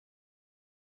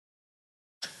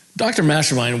Dr.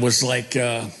 Mastermind was like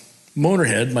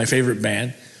Motorhead, my favorite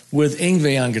band, with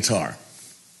Yngwie on guitar.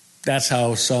 That's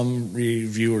how some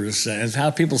reviewers say, and how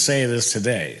people say it is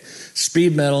today.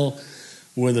 Speed metal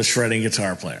with a shredding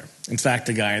guitar player. In fact,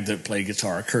 the guy that played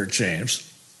guitar, Kurt James,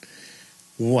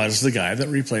 was the guy that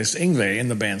replaced Yngwie in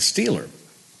the band Steeler.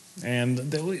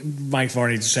 And Mike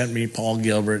Varney sent me Paul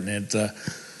Gilbert, and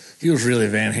he was really a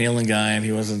Van Halen guy, and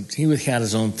he had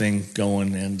his own thing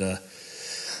going, and the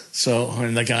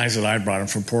guys that I brought him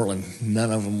from Portland,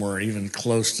 none of them were even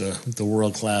close to the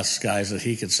world-class guys that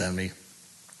he could send me.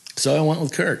 So I went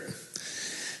with Kurt.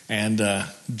 And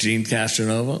Gene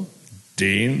Castronovo,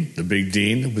 Dean, the big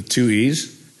Dean with 2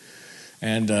 E's.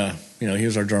 And, he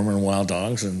was our drummer in Wild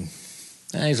Dogs. And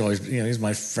he's always, he's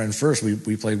my friend first. We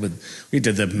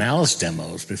did the Malice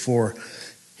demos before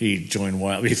he joined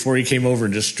before he came over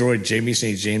and destroyed Jamie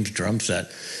St. James' drum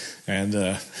set. And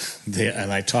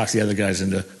I talked the other guys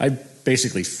I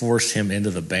basically forced him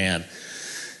into the band.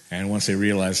 And once they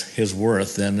realized his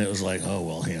worth, then it was like, oh,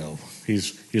 well,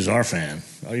 he's our fan.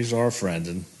 Oh, he's our friend.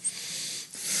 And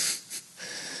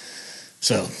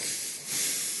so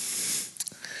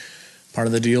part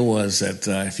of the deal was that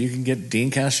if you can get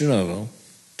Dean Castronovo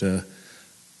to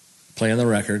play on the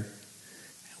record,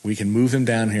 we can move him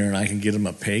down here and I can get him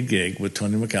a paid gig with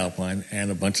Tony McAlpine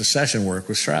and a bunch of session work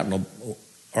with Shrapnel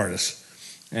artists.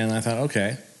 And I thought,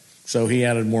 okay. So he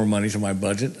added more money to my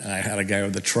budget. I had a guy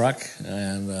with a truck,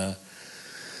 and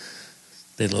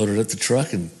they loaded up the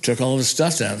truck and took all of his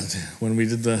stuff down when we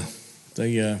did the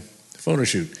photo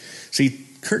shoot. See,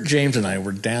 Kurt James and I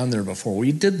were down there before.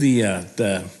 We did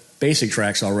the basic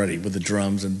tracks already with the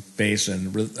drums and bass,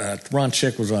 and Ron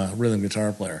Chick was a rhythm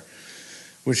guitar player,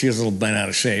 which he was a little bent out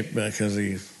of shape because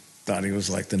he thought he was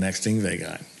like the next Yngwie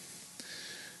guy.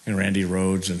 And Randy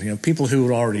Rhoads and people who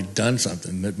had already done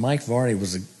something. But Mike Varney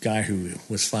was the guy who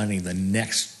was finding the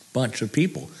next bunch of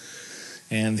people.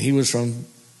 And he was from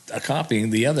copying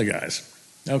the other guys.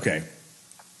 Okay.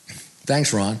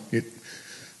 Thanks, Ron.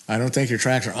 I don't think your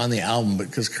tracks are on the album, but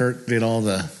because Kurt did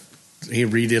he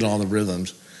redid all the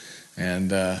rhythms. And,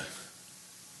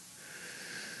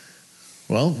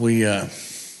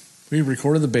 we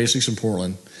recorded the basics in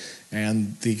Portland.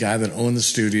 And the guy that owned the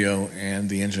studio and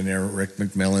the engineer, Rick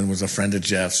McMillan, was a friend of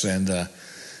Jeff's. And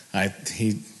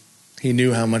he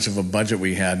knew how much of a budget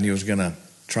we had, and he was going to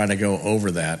try to go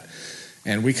over that.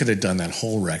 And we could have done that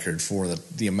whole record for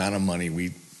the amount of money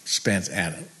we spent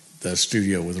at the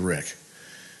studio with Rick.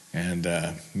 And,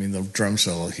 the drum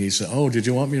solo, he said, oh, did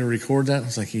you want me to record that? I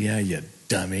was like, yeah, you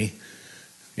dummy.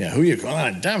 Yeah, who you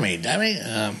calling a dummy?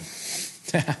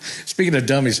 Speaking of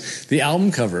dummies, the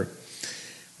album cover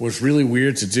was really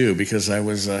weird to do because I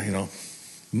was, it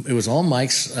was all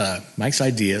Mike's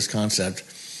ideas, concept,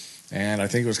 and I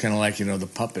think it was kind of like, the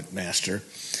Puppet Master.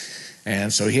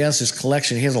 And so he has this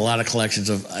collection. He has a lot of collections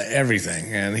of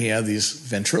everything, and he had these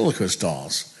ventriloquist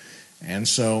dolls. And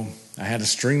so I had to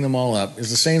string them all up. It's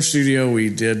the same studio we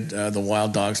did the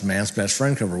Wild Dogs Man's Best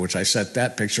Friend cover, which I set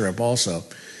that picture up also.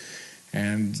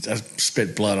 And I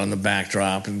spit blood on the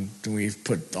backdrop, and we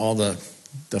put all the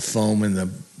foam and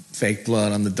the fake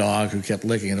blood on the dog who kept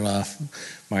licking it off,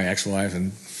 my ex-wife.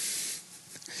 And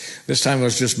this time it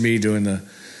was just me doing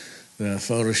the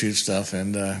photo shoot stuff.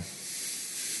 And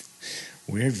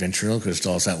weird ventriloquist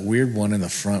dolls. That weird one in the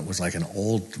front was like an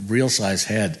old real-size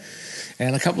head.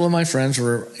 And a couple of my friends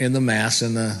were in the mass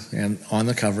and on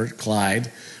the cover,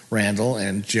 Clyde Randall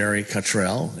and Jerry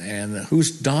Cottrell, and whose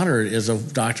daughter is a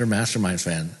Dr. Mastermind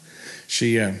fan.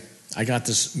 I got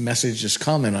this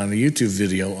comment on a YouTube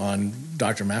video on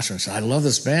Dr. Mastermind. I said, I love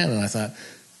this band. And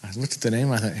I looked at the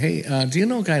name. I thought, hey, do you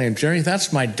know a guy named Jerry?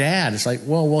 That's my dad. It's like,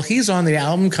 well, he's on the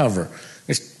album cover.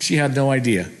 She had no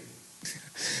idea.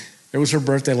 It was her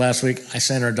birthday last week. I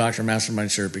sent her a Dr.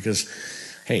 Mastermind shirt because,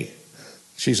 hey,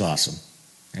 she's awesome.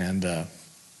 And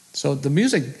so the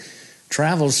music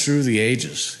travels through the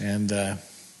ages. And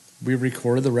we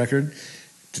recorded the record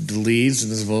to the leads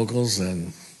and his vocals, and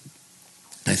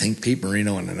I think Pete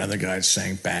Marino and another guy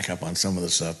sang backup on some of the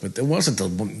stuff, but it wasn't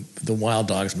the Wild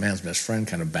Dogs Man's Best Friend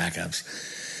kind of backups.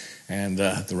 And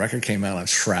the record came out on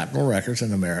Shrapnel Records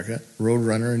in America,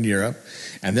 Roadrunner in Europe,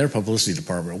 and their publicity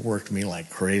department worked me like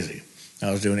crazy. I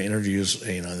was doing interviews,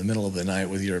 in the middle of the night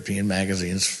with European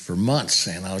magazines for months,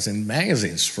 and I was in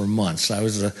magazines for months. I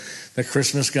was the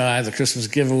Christmas guy, the Christmas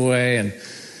giveaway, and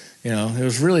it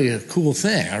was really a cool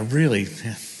thing.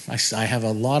 I have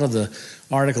a lot of the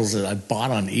articles that I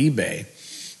bought on eBay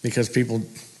because people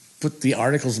put the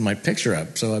articles in my picture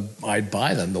up, so I'd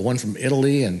buy them. The one from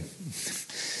Italy, and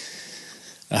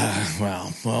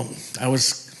I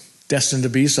was destined to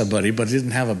be somebody, but I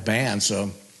didn't have a band, so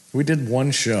we did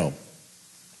one show.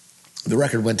 The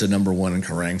record went to number one in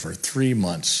Kerrang for 3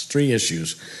 months, 3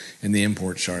 issues in the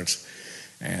import charts.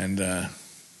 And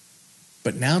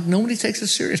but now nobody takes it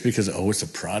serious because, it's a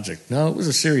project. No, it was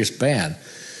a serious band.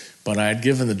 But I had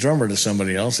given the drummer to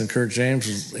somebody else, and Kurt James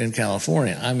was in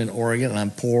California. I'm in Oregon, and I'm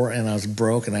poor, and I was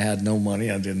broke, and I had no money.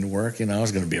 I didn't work. I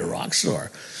was going to be a rock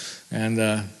star. And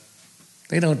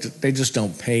they just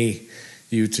don't pay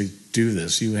you to do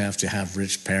this. You have to have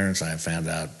rich parents, I found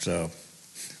out. So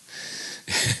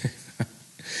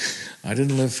I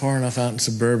didn't live far enough out in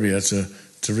suburbia to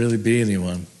really be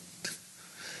anyone.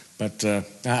 But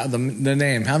the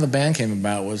name, how the band came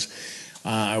about was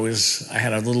I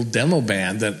had a little demo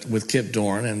band with Kip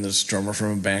Dorn and this drummer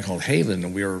from a band called Haven,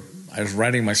 and I was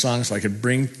writing my songs so I could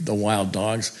bring the Wild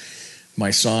Dogs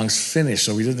my songs finished,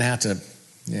 so we didn't have to.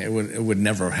 It would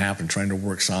never happen trying to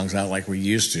work songs out like we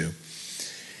used to,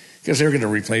 because they were going to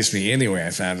replace me anyway.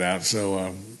 I found out.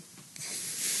 So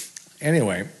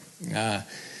anyway,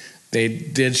 they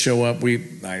did show up.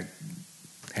 I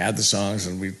had the songs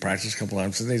and we practiced a couple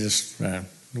times, and they just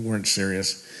weren't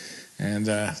serious, and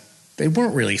they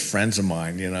weren't really friends of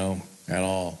mine, at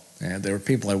all. And they were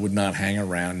people I would not hang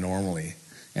around normally,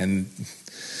 and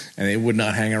they would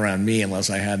not hang around me unless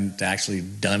I hadn't actually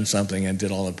done something and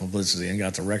did all the publicity and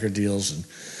got the record deals.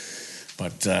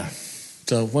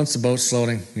 So once the boat's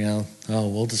floating,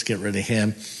 we'll just get rid of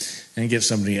him and get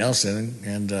somebody else in,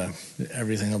 and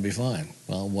everything will be fine.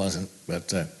 Well, it wasn't,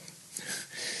 but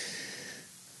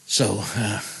so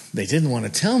they didn't want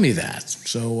to tell me that.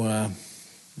 So I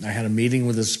had a meeting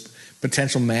with this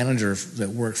potential manager that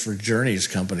worked for Journey's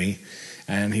company,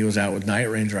 and he was out with Night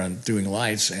Ranger on doing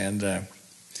lights. And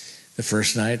the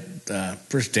first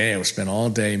day, I spent all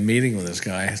day meeting with this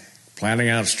guy, planning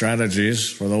out strategies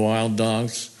for the Wild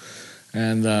Dogs.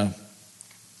 And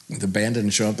the band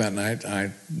didn't show up that night.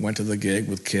 I went to the gig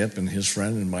with Kip and his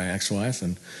friend and my ex-wife,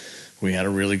 and we had a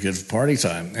really good party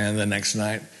time. And the next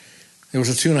night, there was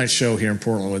a 2-night show here in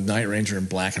Portland with Night Ranger and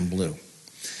Black and Blue.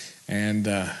 And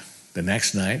the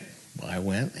next night, I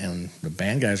went, and the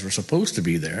band guys were supposed to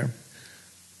be there,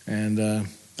 and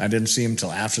I didn't see them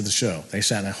till after the show. They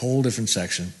sat in a whole different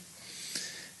section,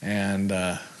 and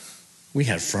we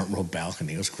had front row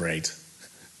balcony. It was great,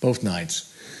 both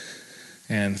nights,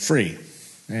 and free.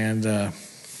 And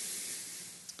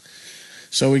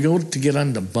so we go to get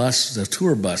on the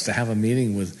tour bus, to have a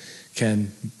meeting with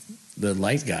Ken, the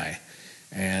light guy,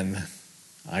 and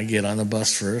I get on the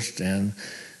bus first, and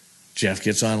Jeff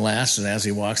gets on last, and as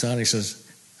he walks on, he says,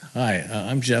 "Hi,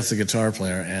 I'm Jeff, the guitar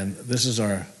player, and this is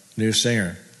our new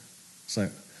singer." It's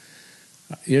like,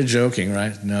 "You're joking,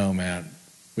 right?" "No, Matt.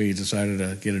 We decided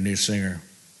to get a new singer."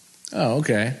 "Oh,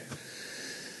 okay.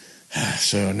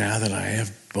 So now that I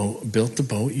have built the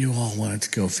boat, you all wanted to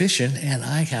go fishing, and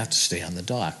I have to stay on the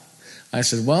dock." I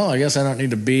said, "Well, I guess I don't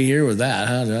need to be here with that,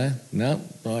 huh, do I?" "No,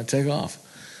 so I take off."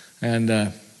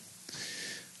 And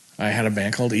I had a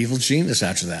band called Evil Genius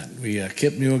after that.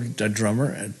 Kip knew a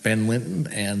drummer, Ben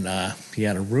Linton, and he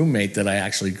had a roommate that I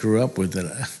actually grew up with.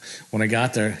 That when I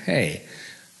got there, "Hey,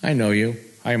 I know you.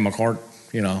 I am mccourt.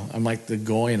 I'm like the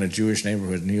guy in a Jewish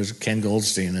neighborhood." And he was Ken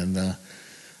Goldstein, and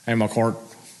 "Hey, mccourt,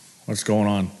 what's going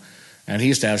on?" And he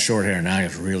used to have short hair. Now he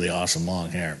has really awesome long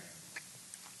hair.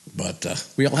 But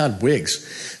we all had wigs.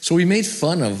 So we made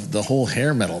fun of the whole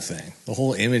hair metal thing, the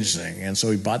whole image thing. And so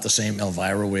we bought the same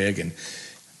Elvira wig and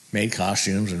made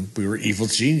costumes, and we were Evil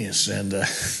Genius. And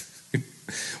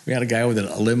we had a guy with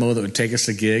a limo that would take us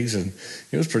to gigs, and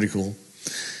it was pretty cool.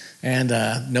 And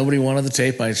nobody wanted the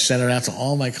tape. I sent it out to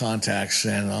all my contacts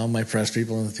and all my press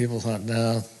people, and the people thought,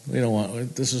 "No, we don't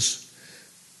want this."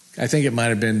 I think it might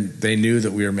have been they knew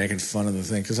that we were making fun of the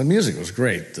thing, because the music was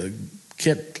great. The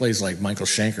Kit plays like Michael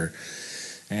Schenker,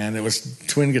 and it was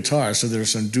twin guitars, so there were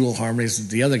some dual harmonies.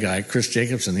 The other guy, Chris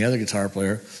Jacobson, the other guitar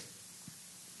player,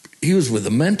 he was with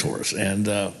the Mentors, and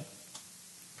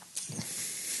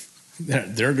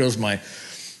there goes my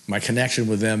connection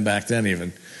with them back then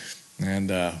even. And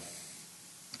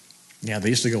they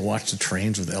used to go watch the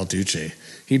trains with El Duce.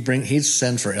 He'd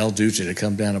send for El Duce to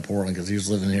come down to Portland because he was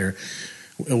living here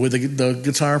with the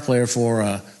guitar player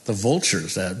for the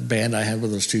Vultures, that band I had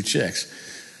with those 2 chicks.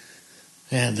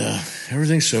 And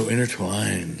everything's so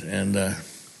intertwined. And,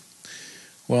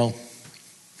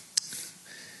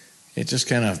 it just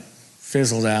kind of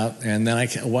fizzled out. And then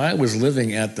while I was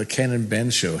living at the Ken and Ben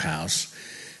show house,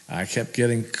 I kept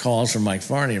getting calls from Mike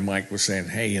Varney, and Mike was saying,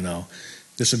 "Hey,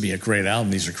 this would be a great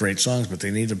album. These are great songs, but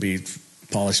they need to be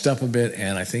polished up a bit.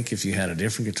 And I think if you had a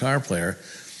different guitar player,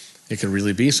 it could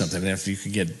really be something. And if you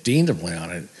could get Dean to play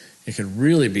on it, it could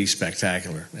really be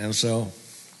spectacular." And so,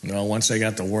 once they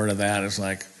got the word of that, it's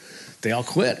like they all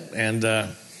quit. And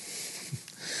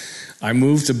I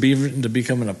moved to Beaverton to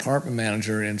become an apartment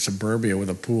manager in suburbia with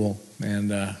a pool.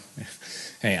 And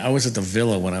hey, I was at the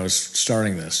Villa when I was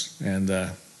starting this. And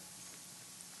the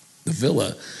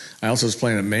Villa, I also was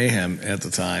playing at Mayhem at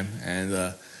the time. And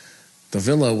the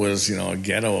Villa was, a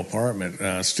ghetto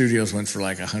apartment. Studios went for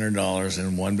like $100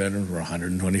 and one bedrooms were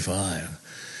 $125.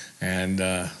 And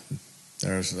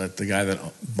there was the guy that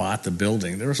bought the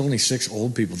building. There was only 6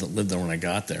 old people that lived there when I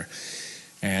got there.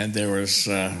 And there was,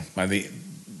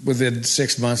 within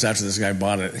 6 months after this guy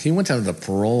bought it, he went down to the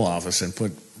parole office and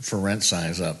put for rent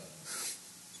signs up.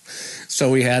 So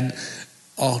we had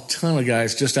a ton of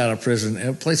guys just out of prison.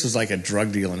 The place was like a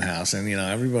drug dealing house. And,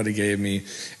 everybody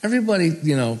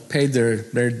paid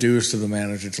their dues to the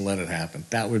manager to let it happen.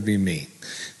 That would be me.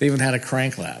 They even had a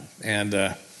crank lab.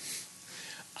 And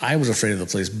I was afraid of the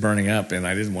place burning up, and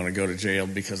I didn't want to go to jail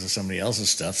because of somebody else's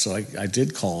stuff. So I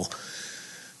did call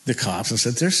the cops and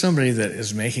said, there's somebody that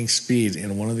is making speed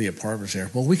in one of the apartments here.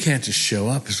 Well, we can't just show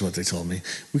up, is what they told me.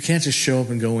 We can't just show up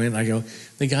and go in. I go,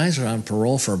 the guys are on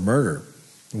parole for murder.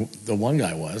 The one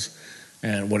guy was.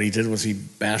 And what he did was he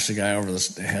bashed the guy over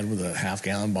the head with a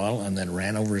half-gallon bottle and then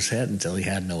ran over his head until he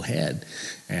had no head.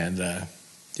 And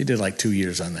he did like 2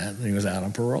 years on that, and he was out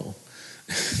on parole.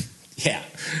 Yeah,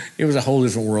 it was a whole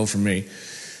different world for me.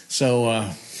 So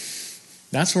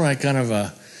that's where I kind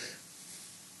of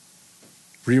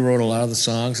rewrote a lot of the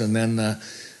songs, and then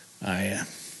I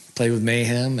played with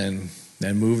Mayhem and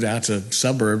then moved out to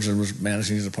suburbs and was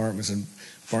managing these apartments. And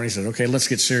Barney said, okay, let's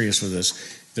get serious with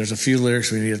this. There's a few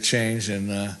lyrics we need to change.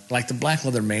 And like the Black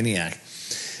Leather Maniac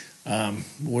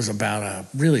was about a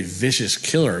really vicious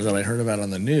killer that I heard about on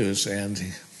the news. And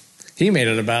he made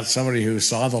it about somebody who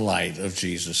saw the light of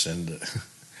Jesus. And,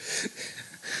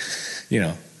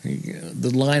 one of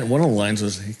the lines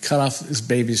was he cut off his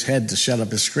baby's head to shut up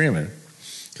his screaming,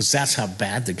 because that's how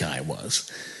bad the guy was.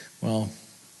 Well,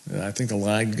 I think the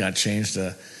line got changed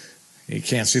to, you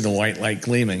can't see the white light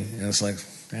gleaming. And it's like,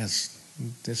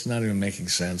 that's not even making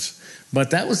sense. But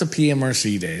that was the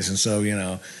PMRC days. And so,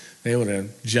 they would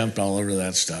have jumped all over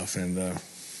that stuff. And,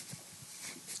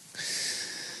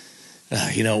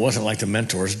 it wasn't like the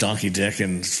Mentors, Donkey Dick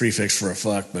and Free Fix for a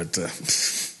Fuck. But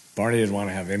Barney didn't want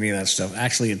to have any of that stuff.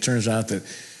 Actually, it turns out that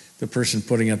the person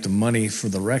putting up the money for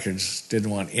the records didn't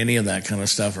want any of that kind of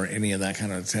stuff or any of that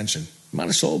kind of attention. Might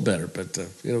have sold better, but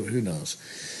who knows.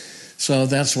 So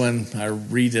that's when I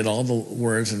redid all the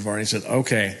words, and Barney said,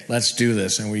 okay, let's do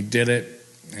this. And we did it,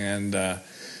 and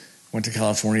went to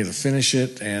California to finish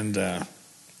it, and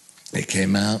it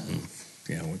came out, and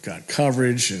we got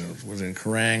coverage, and it was in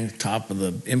Kerrang, top of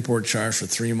the import charts for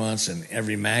 3 months in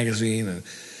every magazine, and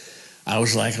I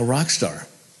was like a rock star,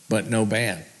 but no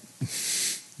band.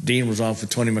 Dean was off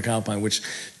with Tony McAlpine, which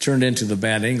turned into the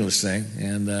Bad English thing.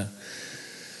 And,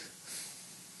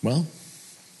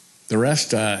 the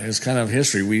rest is kind of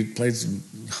history. We played some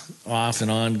off and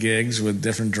on gigs with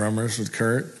different drummers with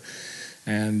Kurt,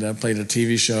 and played a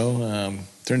TV show.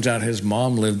 Turns out his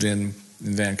mom lived in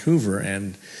Vancouver,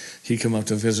 and he'd come up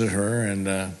to visit her, and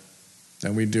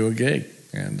then we'd do a gig.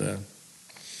 And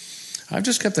I've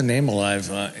just kept the name alive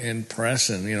in press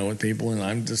and, with people, and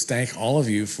I'm just thank all of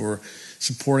you for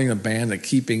supporting the band and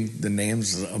keeping the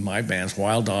names of my bands,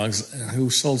 Wild Dogs, who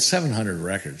sold 700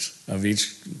 records of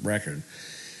each record.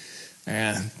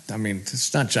 And,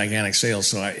 it's not gigantic sales,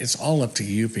 so it's all up to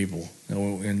you people.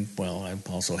 And, I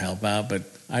also help out, but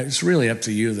it's really up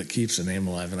to you that keeps the name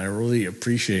alive, and I really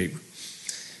appreciate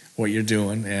what you're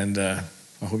doing, and I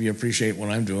hope you appreciate what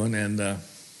I'm doing. And,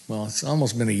 it's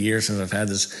almost been a year since I've had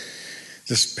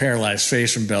this paralyzed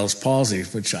face from Bell's palsy,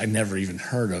 which I never even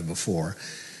heard of before.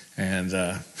 And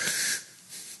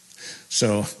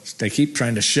so they keep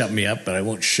trying to shut me up, but I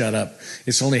won't shut up.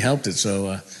 It's only helped it.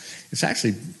 So it's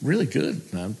actually really good.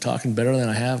 I'm talking better than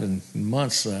I have in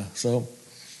months. So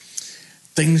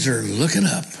things are looking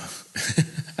up.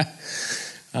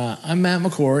 I'm Matt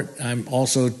McCourt. I'm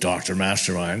also Dr.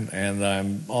 Mastermind, and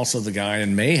I'm also the guy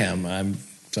in Mayhem. I'm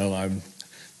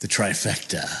the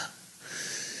trifecta.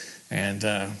 And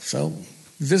so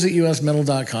visit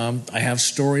usmetal.com. I have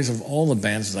stories of all the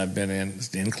bands that I've been in,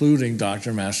 including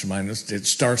Dr. Mastermind. It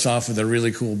starts off with a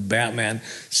really cool Batman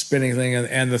spinning thing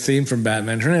and the theme from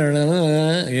Batman.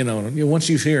 Once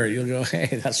you hear it, you'll go,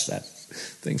 hey, that's that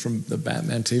thing from the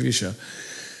Batman TV show.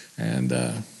 And,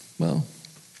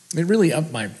 it really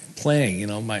upped my playing.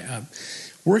 My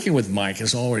working with Mike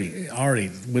is already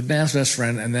with Man's Best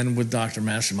Friend and then with Dr.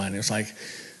 Mastermind. It's like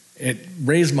it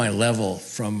raised my level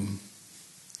from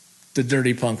the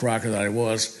dirty punk rocker that I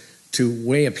was to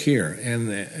way up here, and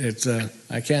it's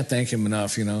I can't thank him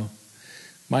enough.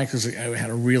 Mike had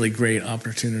a really great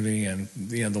opportunity, and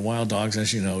the Wild Dogs,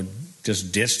 as you know,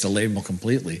 just ditched the label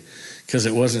completely because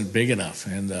it wasn't big enough.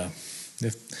 And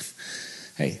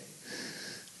hey,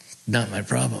 not my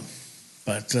problem.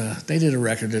 But they did a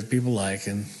record that people like,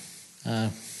 and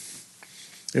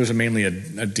it was mainly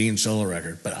a Dean solo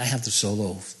record. But I have the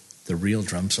solo, the real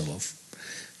drum solo,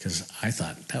 because I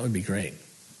thought that would be great.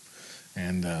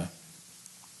 And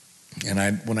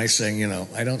when I sing,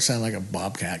 I don't sound like a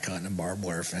bobcat caught in a barbed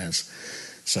wire fence.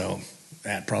 So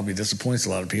that probably disappoints a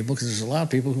lot of people, because there's a lot of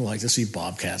people who like to see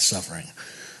bobcats suffering.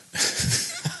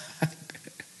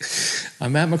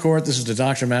 I'm Matt McCourt. This is the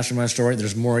Dr. Mastermind Story.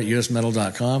 There's more at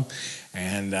usmetal.com,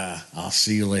 and I'll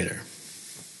see you later.